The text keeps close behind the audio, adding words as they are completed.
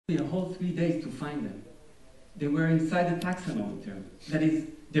me a whole 3 days to find them. They were inside the taxonomy term. That is,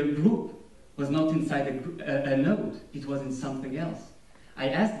 their group was not inside a node, it was in something else. I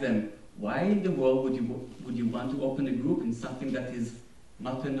asked them, why in the world would you want to open a group in something that is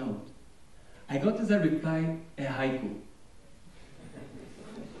not a node? I got as a reply a haiku.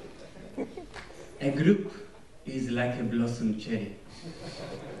 A group is like a blossom cherry.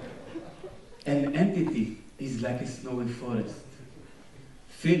 An entity is like a snowy forest.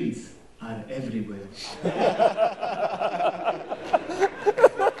 Fields are everywhere.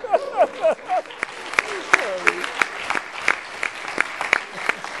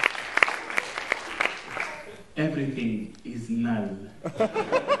 Everything is null.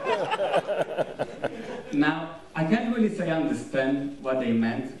 Now, I can't really say I understand what they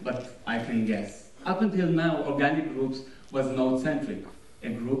meant, but I can guess. Up until now, organic groups was node-centric. A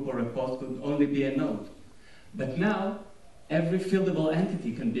group or a post could only be a node. But now, every fieldable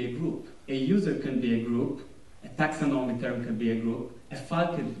entity can be a group. A user can be a group, a taxonomy term can be a group, a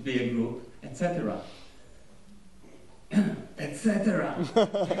file can be a group, etc. etc.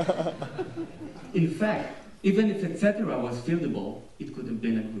 In fact, even if etc. was fieldable, it could have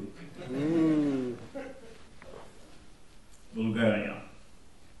been a group. Bulgaria,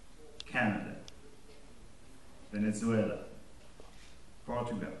 Canada, Venezuela,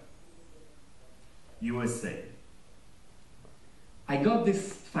 Portugal, USA. I got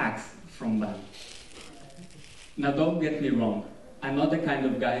this facts from Ban. Now don't get me wrong, I'm not the kind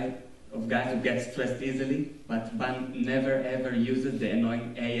of guy who gets stressed easily, but Ban never ever uses the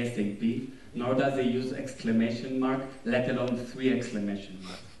annoying ASAP, nor does he use exclamation mark, let alone 3 exclamation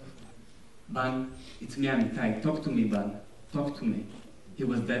marks. Ban, it's me, Amitai. Talk to me, Ban. Talk to me. He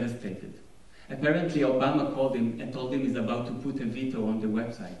was devastated. Apparently, Obama called him and told him he's about to put a veto on the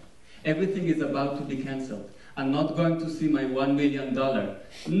website. Everything is about to be cancelled. I'm not going to see my $1 million.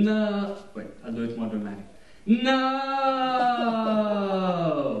 No! Wait, I'll do it more dramatic. No!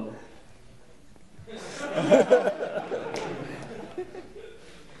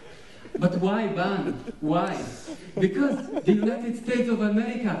 But why, Ban? Why? Because the United States of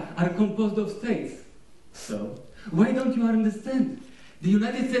America are composed of states. So, why don't you understand? The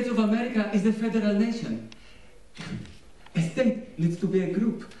United States of America is a federal nation. A state needs to be a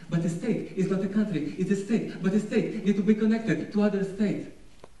group, but a state is not a country, it's a state, but a state needs to be connected to other states.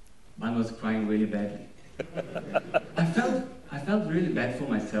 Ban was crying really badly. I felt really bad for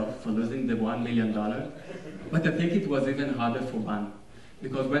myself for losing the $1 million, but I think it was even harder for Ban.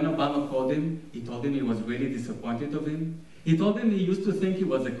 Because when Obama called him, he told him he was really disappointed of him. He told him he used to think he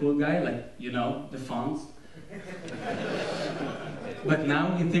was a cool guy, like, you know, the fonts. But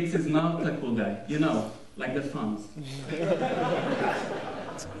now he thinks he's not a cool guy, you know, like the fonts.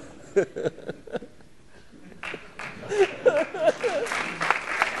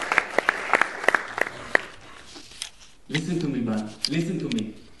 Listen to me, Ban. Listen to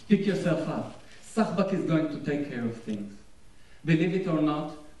me. Pick yourself up. Sahbak is going to take care of things. Believe it or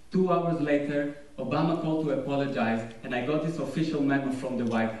not, 2 hours later, Obama called to apologize, and I got this official memo from the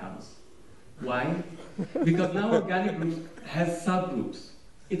White House. Why? Because now organic groups has subgroups.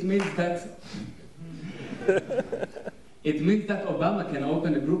 It means that Obama can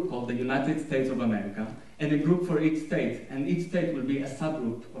open a group called the United States of America, and a group for each state, and each state will be a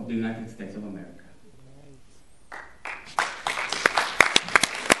subgroup of the United States of America.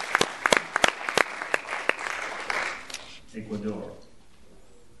 Ecuador,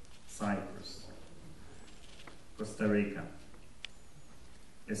 Cyprus, Costa Rica,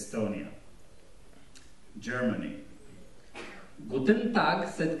 Estonia, Germany. Guten Tag,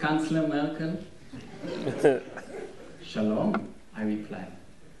 said Chancellor Merkel. Shalom, I replied.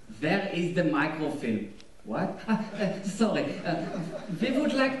 Where is the microfilm? What? Sorry, we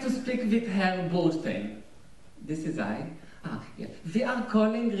would like to speak with Herr Bolstein. This is I. Yeah. We are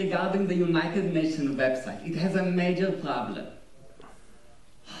calling regarding the United Nations website. It has a major problem.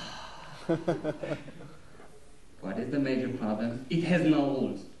 What is the major problem? It has no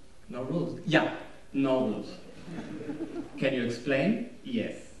rules. No rules? Yeah, no rules. Can you explain?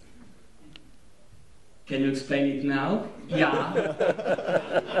 Yes. Can you explain it now? Yeah.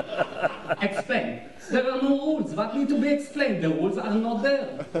 Explain. There are no rules. What need to be explained? The rules are not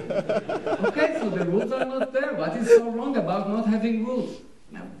there. Okay, so the rules are not there. What is so wrong about not having rules?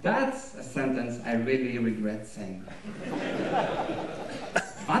 Now that's a sentence I really regret saying.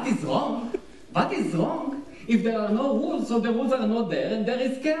 What is wrong? What is wrong? If there are no rules, so the rules are not there and there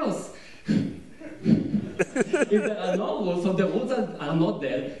is chaos. If there are no rules, so the rules are not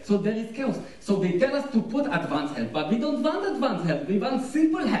there, so there is chaos. So they tell us to put advanced help, but we don't want advanced help, we want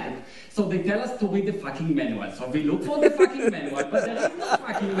simple help. So they tell us to read the fucking manual. So we look for the fucking manual, but there is no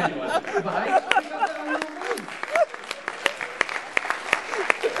fucking manual. Why? Because there are no rules.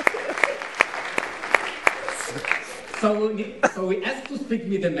 So we asked to speak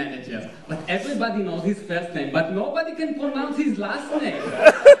with the manager, but everybody knows his first name, but nobody can pronounce his last name.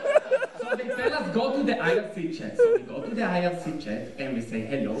 So they tell us, go to the IRC chat. So we go to the IRC chat and we say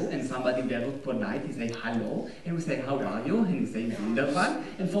hello, and somebody very polite, he say hello, and we say how are you, and he say wunderbar,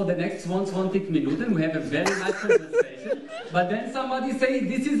 and for the next 20 Minuten we have a very nice conversation, but then somebody say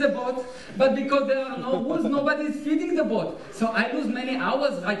this is a bot, but because there are no rules, nobody is feeding the bot. So I lose many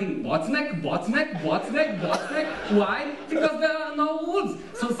hours writing botsnack, botsnack, botsnack, botsnack. Why? Because there are no rules.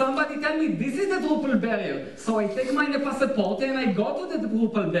 So somebody tell me this is the Drupal barrier. So I take my passport and I go to the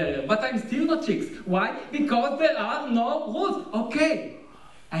Drupal barrier, but I'm still not chicks. Why? Because there are no rules. Okay,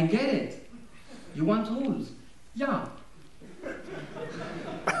 I get it. You want rules? Yeah.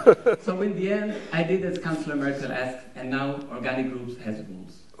 So in the end, I did as Chancellor Merkel asked, and now organic groups has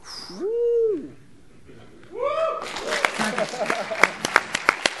rules. Woo!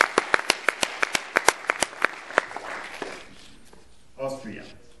 Austria,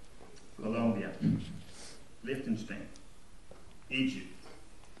 Colombia, Liechtenstein, Egypt,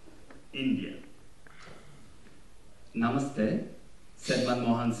 India. Namaste, said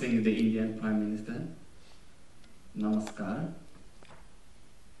Manmohan Singh, the Indian Prime Minister. Namaskar.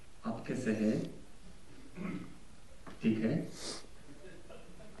 आप कैसे हैं? ठीक है?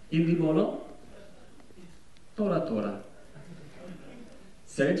 हिंदी बोलो? Tora.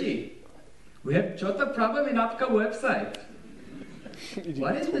 Sergi, we have chota problem in आपका website.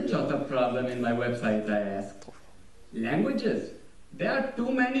 What is the chota problem in my website, I asked. Languages. There are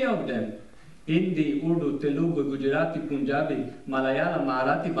too many of them. Hindi, Urdu, Telugu, Gujarati, Punjabi, Malayalam,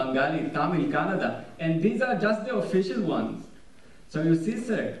 Marathi, Bengali, Tamil, Kannada. And these are just the official ones. So you see,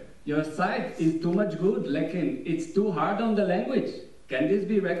 sir, your site is too much good, lekin it's too hard on the language. Can this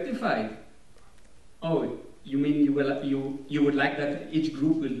be rectified? Oh, you mean you would like that each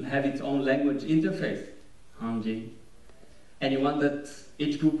group will have its own language interface? Hanji. And you want that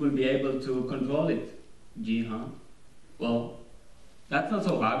each group will be able to control it? Ji, huh? Well, that's not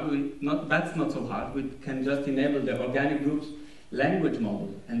so hard. That's not so hard. We can just enable the organic group's language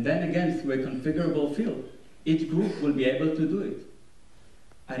model. And then again, through a configurable field, each group will be able to do it.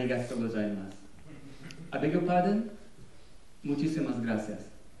 Arigato gozaimasu. I beg your pardon? Muchísimas gracias.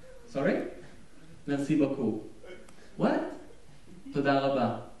 Sorry? Merci beaucoup. What? Toda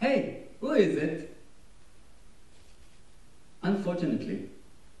raba. Hey, who is it? Unfortunately,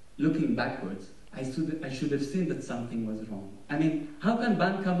 looking backwards, I should have seen that something was wrong. I mean, how can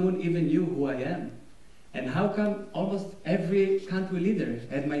Ban Ki-moon even knew who I am? And how come almost every country leader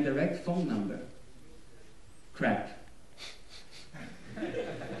had my direct phone number? Crap.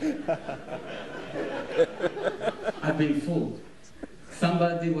 I've been fooled.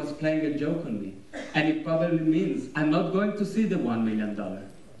 Somebody was playing a joke on me. And it probably means I'm not going to see the $1 million.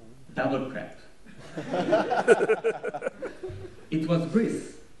 Double crap. It was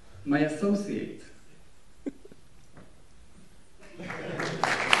Brice, my associate.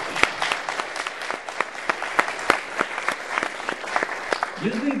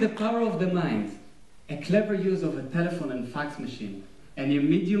 Using the power of the mind, a clever use of a telephone and fax machine, and a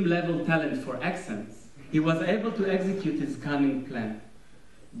medium-level talent for accents, he was able to execute his cunning plan.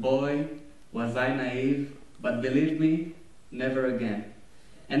 Boy, was I naive, but believe me, never again.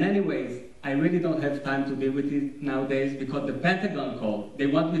 And anyways, I really don't have time to deal with it nowadays because the Pentagon called. They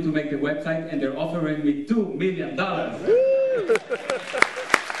want me to make the website and they're offering me $2 million.